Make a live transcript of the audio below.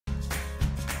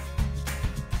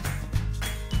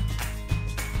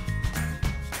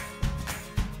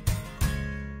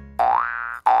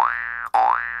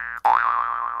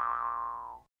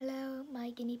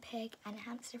pig and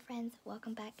hamster friends,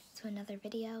 welcome back to another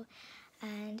video,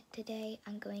 and today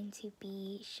I'm going to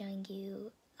be showing you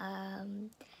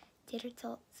Tater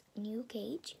Tot's new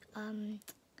cage.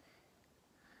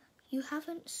 You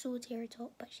haven't saw Tater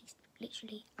Tot, but she's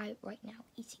literally out right now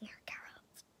eating her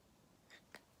carrots.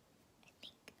 Look,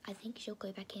 I think she'll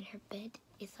go back in her bed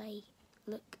if I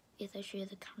show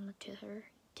the camera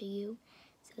to you.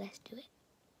 So let's do it.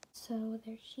 So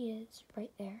there she is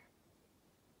right there.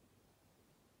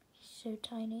 So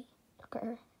tiny. Look at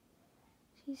her.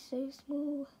 She's so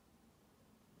small.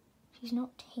 She's not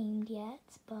tamed yet,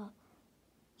 but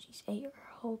she's ate her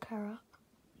whole carrot.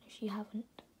 If she haven't.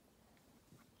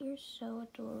 You're so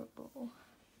adorable.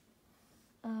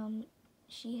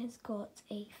 She has got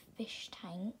a fish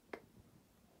tank.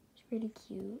 It's really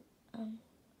cute.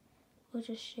 We'll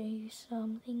just show you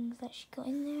some things that she got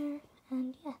in there,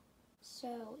 and yeah.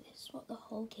 So this is what the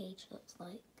whole cage looks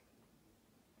like.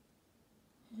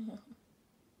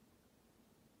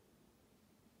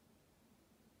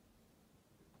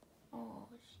 Oh,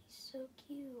 she's so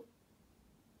cute.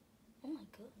 Oh my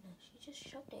goodness, she just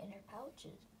shoved it in her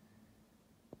pouches.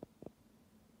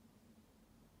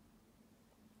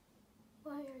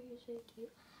 Why are you so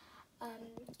cute?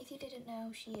 If you didn't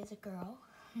know, she is a girl.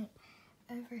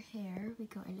 Over here, we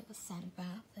got a little sand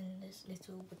bath and this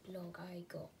little woodlog I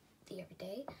got the other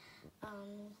day.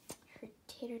 Her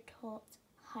Tater Tot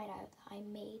hideout I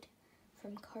made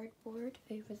from cardboard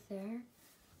over there.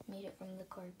 Made it from the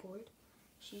cardboard.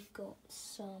 She's got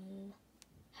some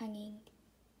hanging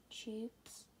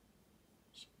tubes.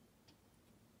 She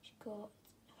got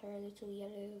her little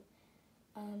yellow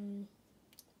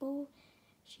bowl.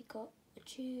 She got a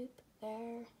tube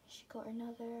there. She got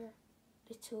another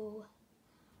little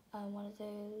one of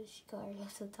those. She got her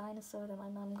little dinosaur that my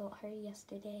mum got her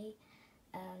yesterday.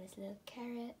 This little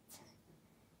carrot.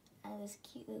 And this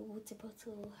cute little water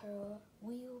bottle. Her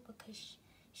wheel, because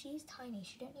she's tiny.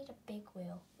 She don't need a big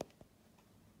wheel.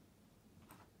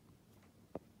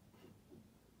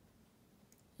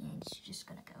 And she's just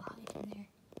gonna go hide in there.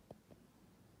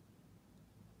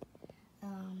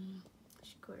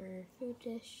 She got her food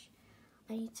dish.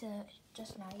 I need to,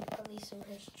 just now you probably saw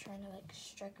her trying to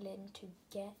struggling to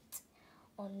get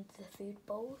on the food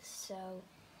bowl, so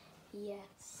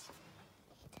yes.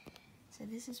 So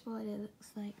this is what it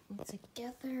looks like all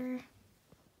together.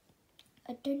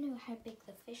 I don't know how big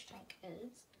the fish tank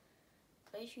is,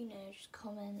 but if you know, just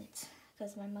comment,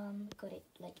 because my mum got it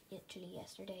literally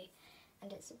yesterday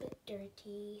and it's a bit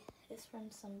dirty. It's from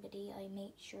somebody. I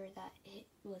made sure that it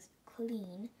was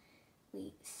clean.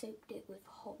 We soaked it with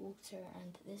hot water,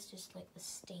 and this is just like the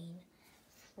stain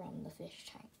from the fish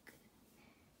tank.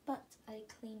 But I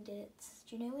cleaned it.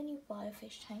 Do you know when you buy a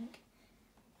fish tank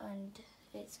and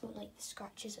it's got like the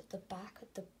scratches at the back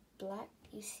of the black?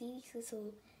 You see these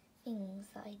little things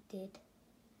that I did.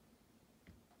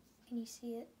 Can you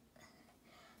see it?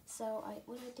 So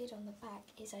what I did on the back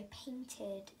is I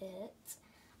painted it.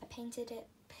 I painted it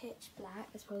pitch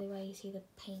black. That's probably why you see the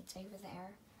paint over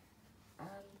there.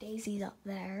 Daisy's up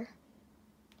there.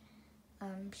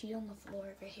 She's on the floor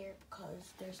over here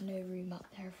because there's no room up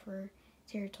there for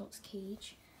Tater Tot's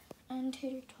cage. And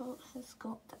Tater Tot has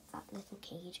got that little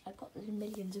cage. I've got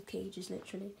millions of cages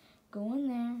literally. Go in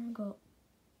there, I've got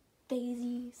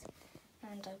Daisy's,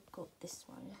 and I've got this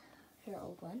one, her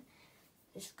old one.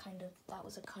 That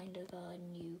was a kind of a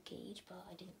new cage, but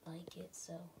I didn't like it,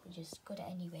 so we just got it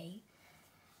anyway.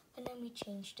 And then we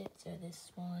changed it to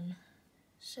this one.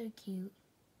 So cute.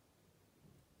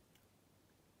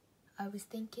 I was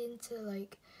thinking to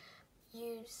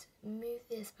move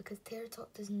this because Tater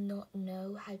Tot does not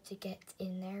know how to get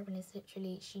in there when it's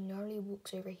literally, she normally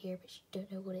walks over here but she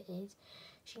don't know what it is.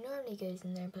 She normally goes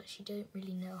in there but she don't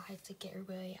really know how to get her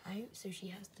way out, so she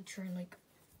has to try and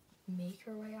make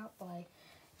her way out by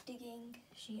digging.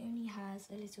 She only has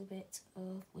a little bit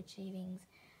of wood shavings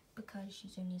because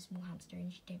she's only a small hamster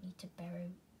and she don't need to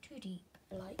burrow too deep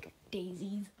like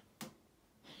Daisy's.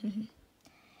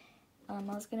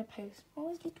 I was gonna post,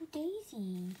 oh, it's little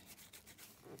Daisy.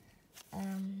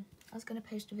 I was gonna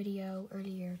post a video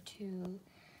earlier to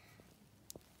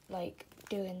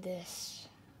doing this.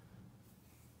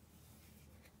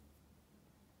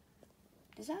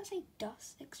 Does that say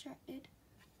dust extracted?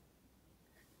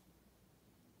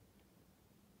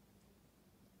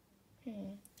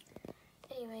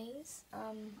 Anyways,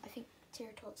 I think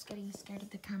Tater Tot's getting scared of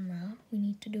the camera. We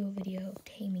need to do a video of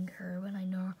taming her when I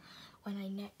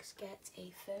next get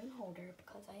a phone holder,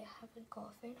 because I haven't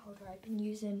got a phone holder. I've been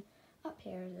using up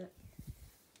here. Look.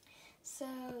 So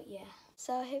yeah.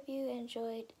 So I hope you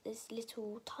enjoyed this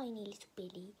tiny little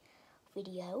bitty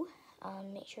video.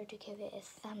 Make sure to give it a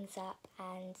thumbs up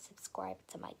and subscribe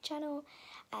to my channel,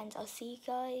 and I'll see you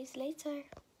guys later.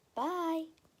 Bye!